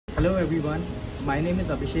Hello everyone, my name is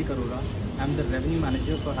Abhishek Arora. I'm the Revenue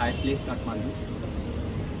Manager for Hyatt Place Kathmandu.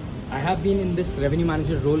 I have been in this Revenue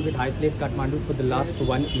Manager role with Hyatt Place Kathmandu for the last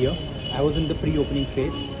 1 year. I was in the pre-opening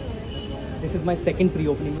phase. This is my second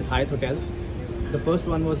pre-opening with Hyatt Hotels. The first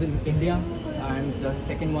one was in India and the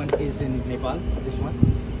second one is in Nepal, this one.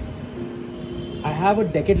 I have a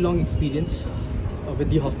decade-long experience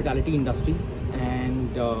with the hospitality industry,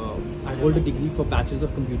 and I hold a degree for Bachelor's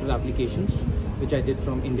of Computer Applications, which I did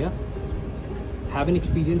from India. Have an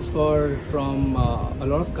experience from a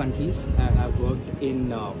lot of countries. I have worked in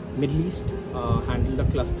Middle East, handled a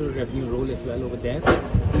cluster revenue role as well over there,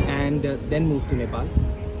 and then moved to Nepal.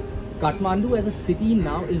 Kathmandu as a city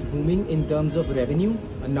now is booming in terms of revenue.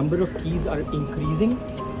 A number of keys are increasing.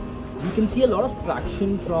 We can see a lot of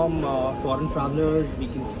traction from foreign travelers. We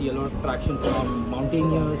can see a lot of traction from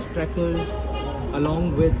mountaineers, trekkers,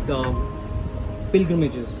 along with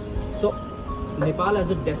pilgrimages. So Nepal as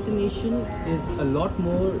a destination is a lot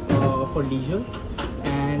more for leisure,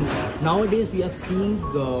 and nowadays we are seeing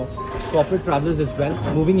corporate travelers as well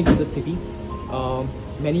moving into the city.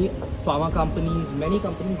 Many pharma companies, many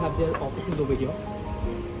companies have their offices over here,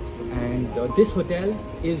 and this hotel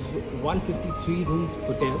is 153 room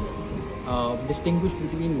hotel, distinguished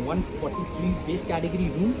between 143 base category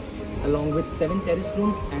rooms along with 7 terrace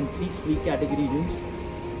rooms and 3 suite category rooms,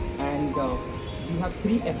 and we have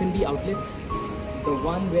 3 F&B outlets. The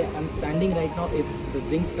one where I'm standing right now is the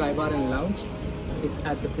Zing Sky Bar and Lounge. It's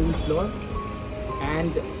at the pool floor,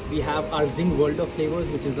 and we have our Zing World of Flavors,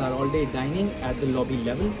 which is our all-day dining at the lobby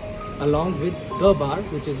level, along with the bar,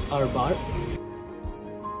 which is our bar.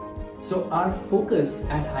 So our focus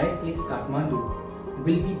at Hyatt Place Kathmandu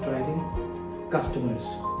will be driving customers.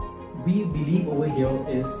 We believe over here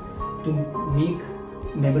is to make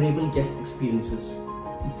memorable guest experiences.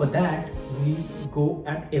 For that, we go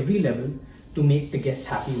at every level to make the guest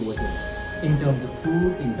happy over here. In terms of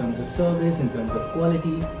food, in terms of service, in terms of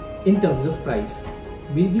quality, in terms of price.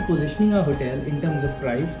 We'll be positioning our hotel in terms of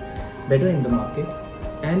price better in the market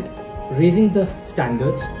and raising the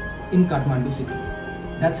standards in Kathmandu city.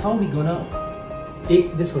 That's how we're gonna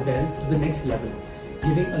take this hotel to the next level,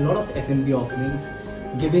 giving a lot of F&B offerings,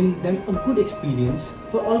 giving them a good experience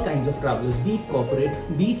for all kinds of travelers, be it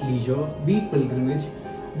corporate, be it leisure, be it pilgrimage,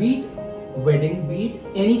 be it wedding, be it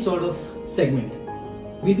any sort of segment.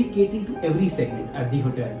 We'll be catering to every segment at the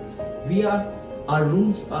hotel. Our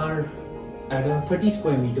rooms are at 30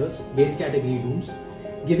 square meters, base category rooms,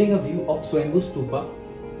 giving a view of Swayambhu Stupa,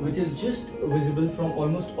 which is just visible from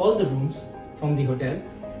almost all the rooms from the hotel.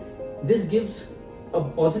 This gives a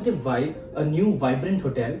positive vibe, a new vibrant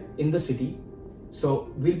hotel in the city. So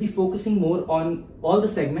we'll be focusing more on all the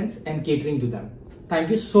segments and catering to them. Thank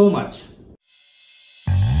you so much.